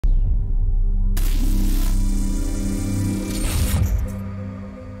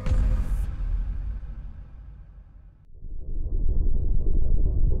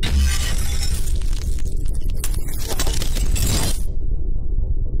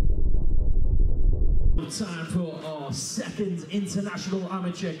time for our second international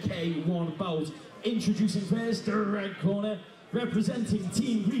amateur K1 bout. Introducing first, the red corner, representing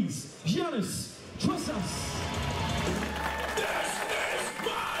Team Greece, Giannis, Trousas. This is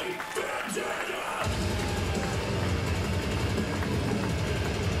my Virginia!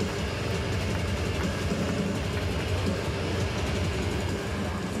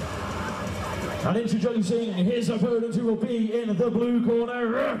 And introducing his opponent, who will be in the blue corner,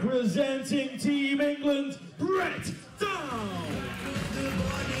 representing Team England, Brett Down.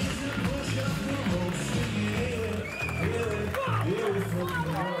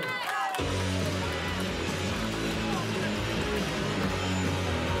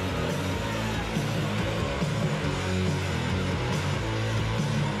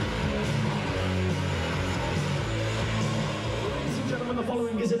 The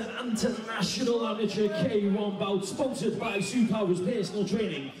following is an international amateur K1 bout sponsored by Superpower's Personal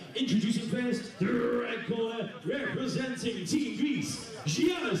Training. Introducing first, the red corner, representing Team Greece,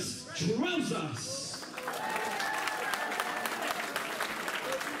 Giannis, Trousas.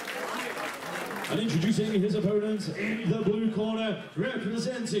 And introducing his opponent in the blue corner,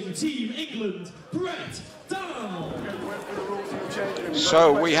 representing Team England, Brett Down.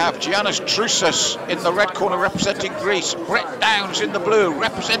 So we have Giannis Trousas in the red corner representing Greece, Brett Downs in the blue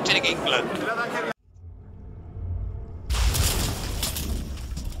representing England.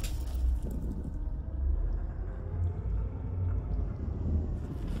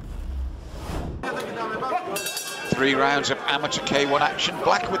 Three rounds of amateur K1 action,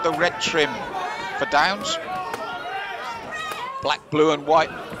 black with the red trim for Downs, black, blue and white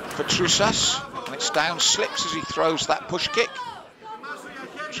for Trousas, and it's Downs slips as he throws that push kick.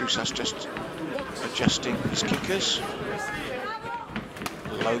 Trousas just adjusting his kickers.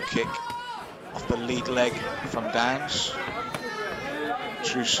 Low kick off the lead leg from Downs.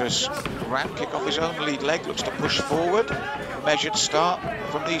 Trousas round kick off his own lead leg, looks to push forward. Measured start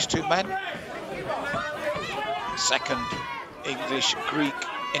from these two men. Second English-Greek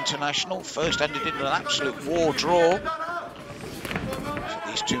international, first ended in an absolute war draw. So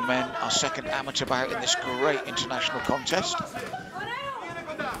these two men are second amateur bout in this great international contest.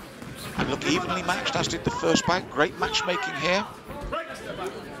 And look evenly matched, as did the first bout. Great matchmaking here.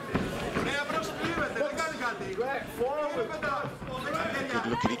 Good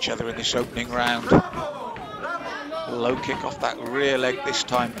look at each other in this opening round. Low kick off that rear leg this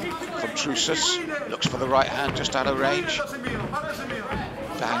time from Trousas. Looks for the right hand just out of range.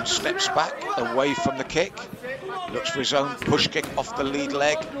 Down steps back away from the kick. Looks for his own push kick off the lead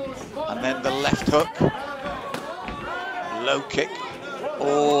leg. And then the left hook. Low kick.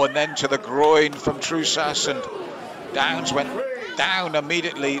 Oh, and then to the groin from Trousas, and Downs went down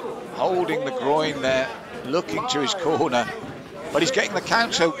immediately, holding the groin there, looking to his corner. But he's getting the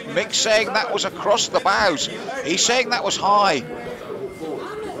count, so Mick's saying that was across the bows. He's saying that was high.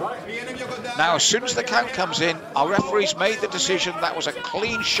 Now, as soon as the count comes in, our referees made the decision that was a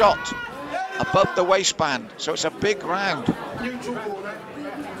clean shot above the waistband. So it's a big round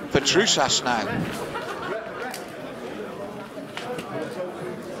for Trousas now.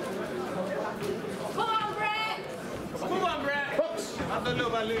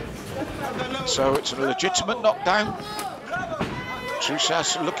 So it's a legitimate knockdown.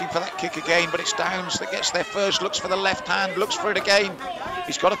 Trousas looking for that kick again, but it's Downs that gets there first, looks for the left hand, looks for it again.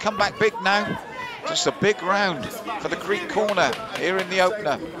 He's got to come back big now. Just a big round for the Greek corner here in the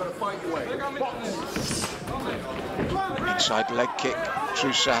opener. Inside leg kick,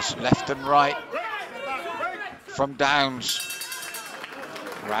 Trousas left and right from Downs.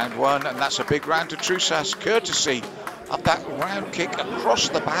 Round one, and that's a big round to Trousas, courtesy of that round kick across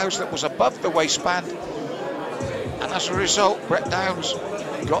the bows that was above the waistband. And as a result, Brett Downs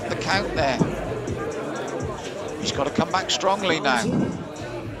got the count there. He's got to come back strongly now.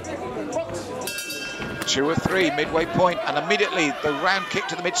 2 or 3, midway point, and immediately the round kick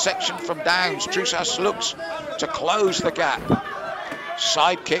to the midsection from Downs. Trousas looks to close the gap.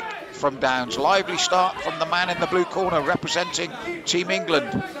 Side kick from Downs. Lively start from the man in the blue corner representing Team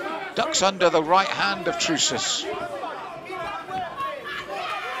England. Ducks under the right hand of Trousas.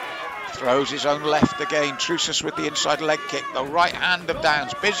 Throws his own left again. Trousas with the inside leg kick. The right hand of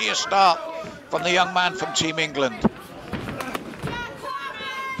Downs. Busier start from the young man from Team England.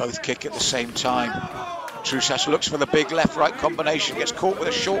 Both kick at the same time. Trousas looks for the big left-right combination. Gets caught with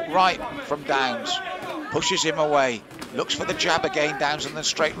a short right from Downs. Pushes him away. Looks for the jab again. Downs and then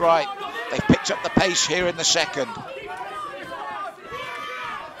straight right. They've picked up the pace here in the second.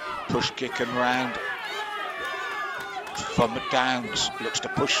 Push kick and round from Downs. Looks to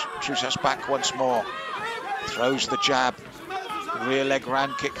push Trousas back once more. Throws the jab. Rear leg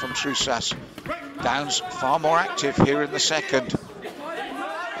round kick from Trousas. Downs far more active here in the second.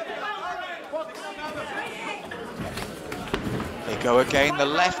 They go again. The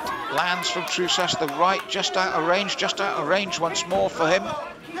left lands from Trousas. The right just out of range once more for him.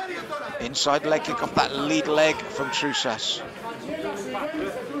 Inside leg kick off that lead leg from Trousas.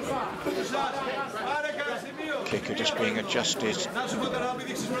 Kicker just being adjusted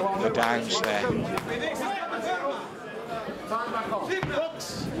for Downs there.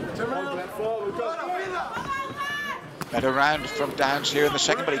 Better round from Downs here in the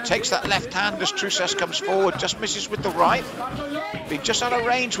second, but he takes that left hand as Trousas comes forward, just misses with the right. Been just out of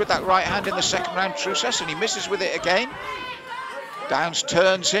range with that right hand in the second round, Trousas, and he misses with it again. Downs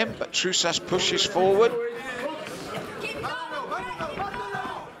turns him, but Trousas pushes forward.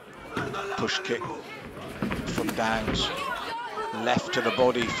 Push kick from Downs. Left to the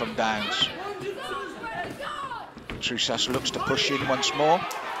body from Downs. Trousas looks to push in once more.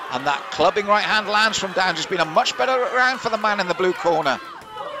 And that clubbing right hand lands from Downs. It's been a much better round for the man in the blue corner.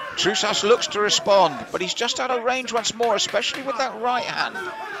 Trousas looks to respond, but he's just out of range once more, especially with that right hand.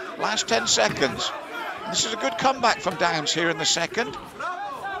 Last 10 seconds. This is a good comeback from Downs here in the second.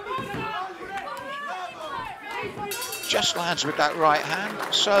 Just lands with that right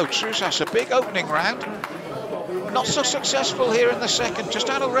hand. So Trousas, a big opening round. Not so successful here in the second. Just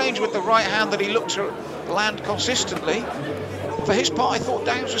out of range with the right hand that he looked to land consistently. For his part, I thought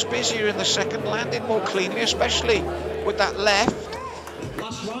Downs was busier in the second, landing more cleanly, especially with that left.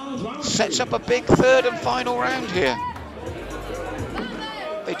 Sets up a big third and final round here.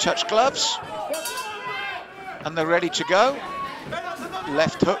 They touch gloves. And they're ready to go.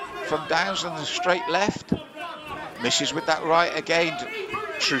 Left hook from Downs and the straight left. Misses with that right again,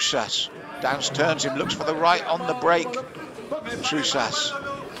 Trousas. Downs turns him, looks for the right on the break. Trousas.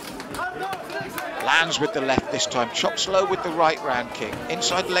 Lands with the left this time. Chops low with the right round kick.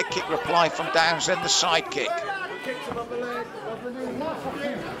 Inside leg kick reply from Downs, then the side kick.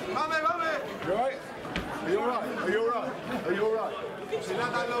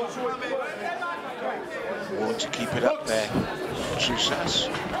 Want to keep it up there. Trousas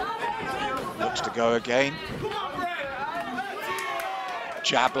looks to go again.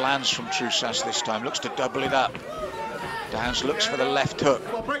 Jab lands from Trousas this time. Looks to double it up. Downs looks for the left hook.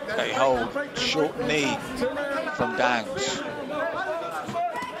 They hold. Short knee from Downs.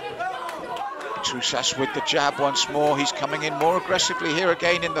 Trousas with the jab once more. He's coming in more aggressively here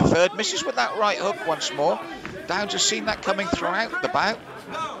again in the third. Misses with that right hook once more. Downs has seen that coming throughout the bout.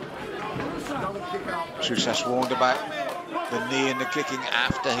 Trousas warned about the knee and the kicking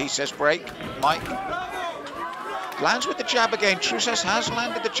after he says break. Mike. Lands with the jab again. Trousas has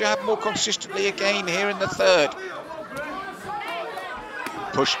landed the jab more consistently again here in the third.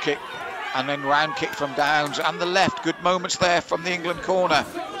 Push kick and then round kick from Downs and the left. Good moments there from the England corner.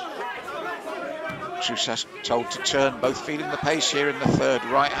 Trousas told to turn, both feeling the pace here in the third.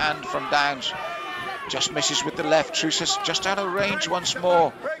 Right hand from Downs. Just misses with the left. Trousas just out of range once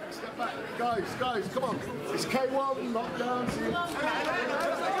more. Guys, come on. It's K1, not Downs here.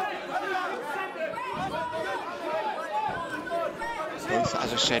 Both,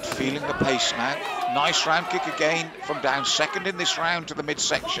 as I said, feeling the pace now. Nice round kick again from Downs. Second in this round to the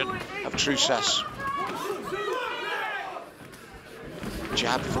midsection of Trousas.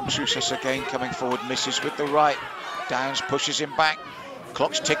 Jab from Trousas again coming forward. Misses with the right. Downs pushes him back.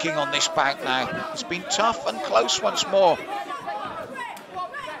 Clock's ticking on this bout now. It's been tough and close once more.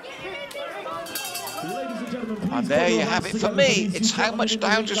 And there you have it. For me, it's how much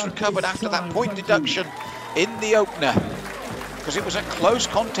Downs has recovered after that point deduction in the opener. Because it was a close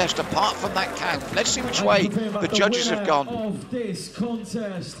contest apart from that count. Let's see which way the judges have gone. Of this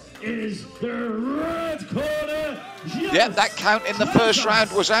contest is the red corner. Yeah, that count in the first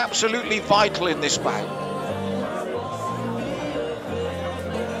round was absolutely vital in this bout.